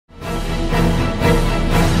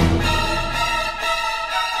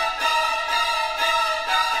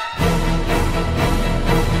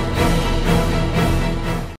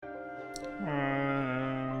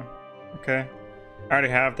okay. I already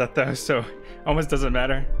have that though, so almost doesn't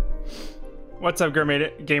matter. What's up,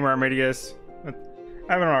 Gamer Armadius?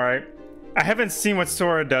 I'm alright. I haven't seen what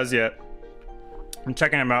Sora does yet. I'm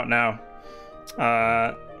checking him out now.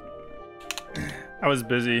 I was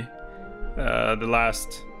busy the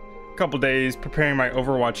last couple days preparing my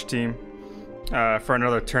Overwatch team for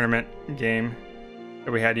another tournament game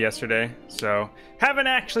that we had yesterday. So haven't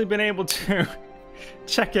actually been able to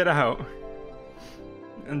check it out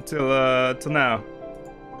until now.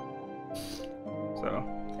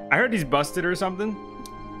 So I heard he's busted or something.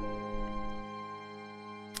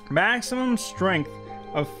 Maximum strength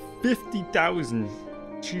of 50,000.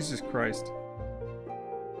 Jesus Christ.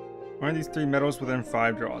 One of these 3 medals within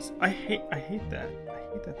 5 draws. I hate that.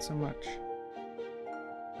 I hate that so much.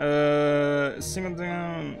 Single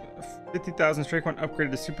down 50,000 strike one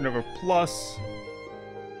upgraded to Supernova Plus.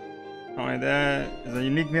 Not only that, is a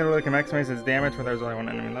unique medal that can maximize its damage when there's only one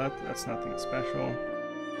enemy left. That's nothing special.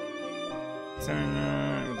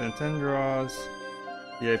 Within 10 draws.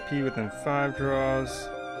 VIP within 5 draws.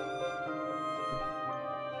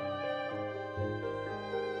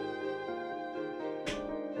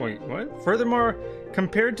 Wait, what? Furthermore,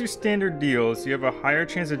 compared to standard deals, you have a higher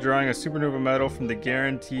chance of drawing a Supernova medal from the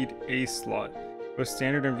guaranteed A slot. Both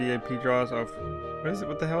standard and VIP draws of... What is it?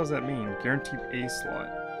 What the hell does that mean? Guaranteed A slot.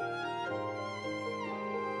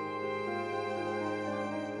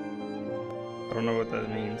 I don't know what that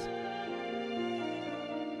means.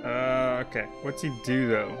 Okay. What's he do,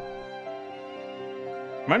 though?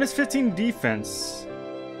 Minus 15 defense.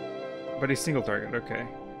 But he's single target. Okay.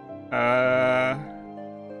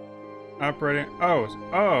 Operating. Oh.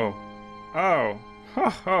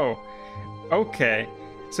 Okay.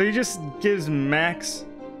 So he just gives max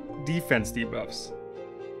defense debuffs.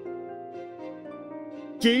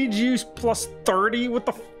 Gauge use plus 30? What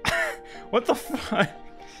the what the fuck?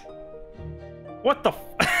 What the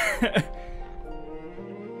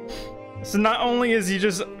So not only is he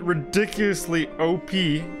just ridiculously OP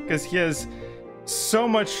because he has so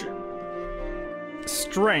much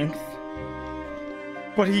strength,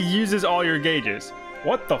 but he uses all your gauges.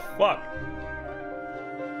 What the fuck?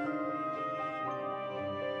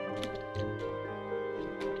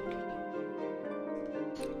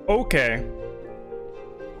 Okay.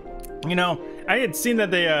 You know, I had seen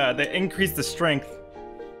that they increased the strength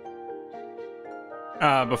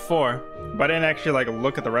before, but I didn't actually like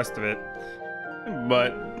look at the rest of it.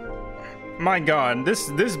 But my god, this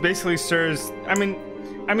basically serves. I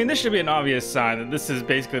mean, this should be an obvious sign that this is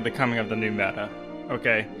basically the coming of the new meta.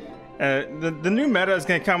 Okay, the new meta is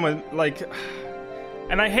gonna come with like,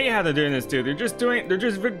 and I hate how they're doing this, dude. They're just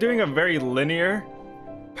doing a very linear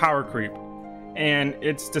power creep, and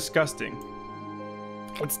it's disgusting.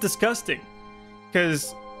 It's disgusting,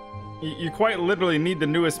 because you quite literally need the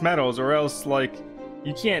newest medals, or else like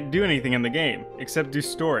you can't do anything in the game except do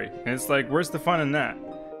story. And it's like, where's the fun in that?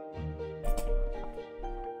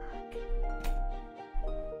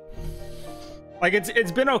 Like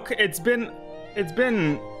it's been okay. It's been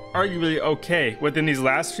arguably okay within these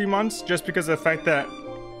last few months, just because of the fact that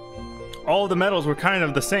all of the medals were kind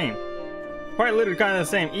of the same, quite literally kind of the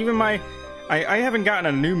same. Even I haven't gotten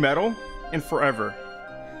a new medal in forever.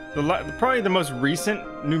 Probably the most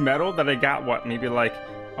recent new medal that I got, what, maybe like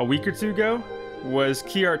a week or two ago, was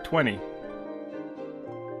Key Art 20.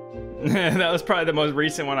 That was probably the most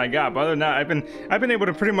recent one I got. But other than that, I've been able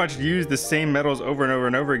to pretty much use the same medals over and over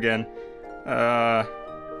and over again for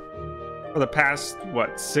the past,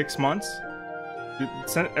 what, 6 months?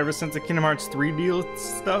 Ever since the Kingdom Hearts 3 deal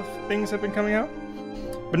things have been coming out.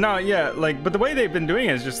 But no, yeah, like, but the way they've been doing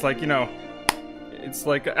it is just like, you know, it's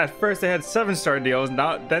like at first they had 7-star deals,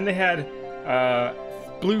 then they had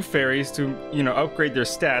blue fairies to, you know, upgrade their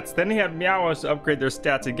stats. Then they had Meows to upgrade their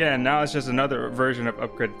stats again. Now it's just another version of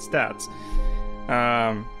upgraded stats.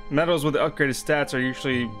 Medals with upgraded stats are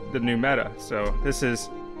usually the new meta. So this is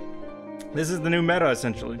the new meta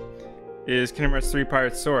essentially. Is Kingdom Hearts 3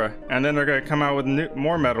 Pirate Sora, and then they're gonna come out with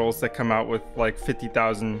more medals that come out with like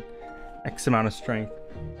 50,000 X amount of strength.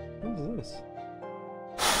 What is this?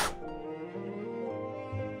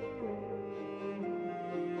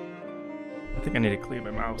 I think I need to clean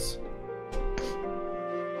my mouse.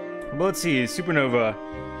 But let's see, Supernova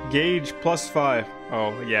gauge plus 5.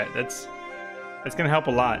 Oh yeah, that's gonna help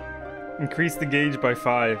a lot. Increase the gauge by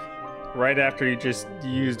 5 right after you just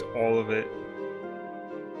used all of it.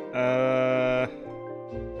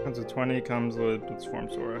 Comes with 20, comes with Blitzform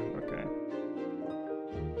Sora. Okay.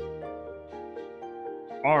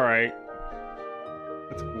 Alright.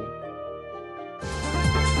 That's cool.